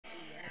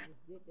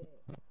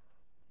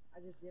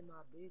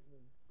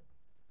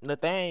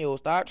Nathaniel,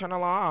 stop trying to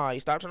lie.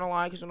 Stop trying to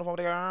lie because you're on the phone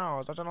with the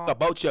girl. Stop trying to lie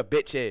about your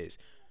bitches.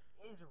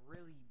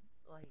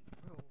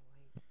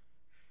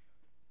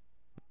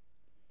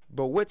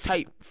 But what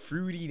type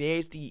fruity,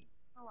 nasty?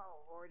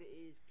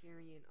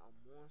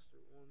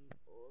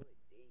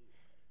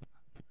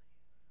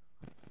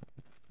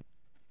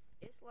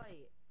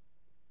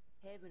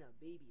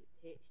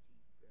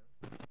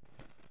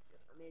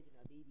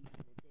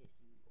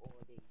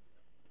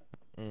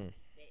 Mm.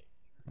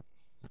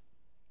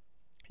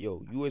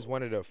 Yo, you is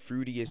one of the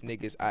fruitiest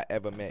niggas I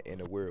ever met in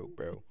the world,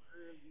 bro.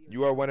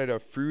 You are one of the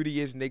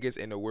fruitiest niggas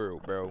in the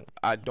world, bro.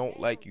 I don't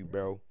like you,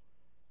 bro.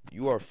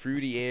 You are a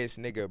fruity ass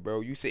nigga,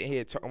 bro. You sitting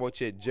here talking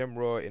about your gym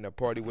rod in a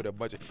party with a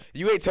bunch of.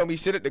 You ain't tell me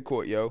shit at the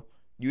court, yo.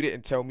 You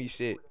didn't tell me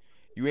shit.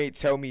 You ain't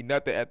tell me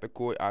nothing at the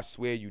court. I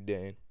swear you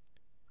didn't.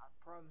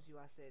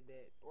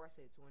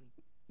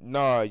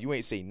 Nah, you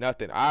ain't say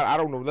nothing. I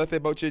don't know nothing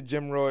about your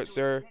gym rod,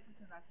 sir.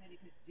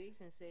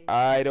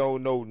 I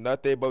don't know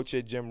nothing about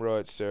your gym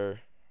rod, sir.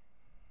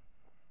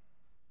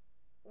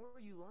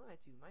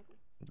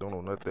 Don't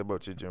know nothing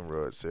about your gym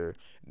rod, sir.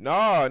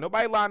 Nah,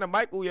 nobody lying to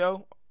Michael,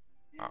 yo.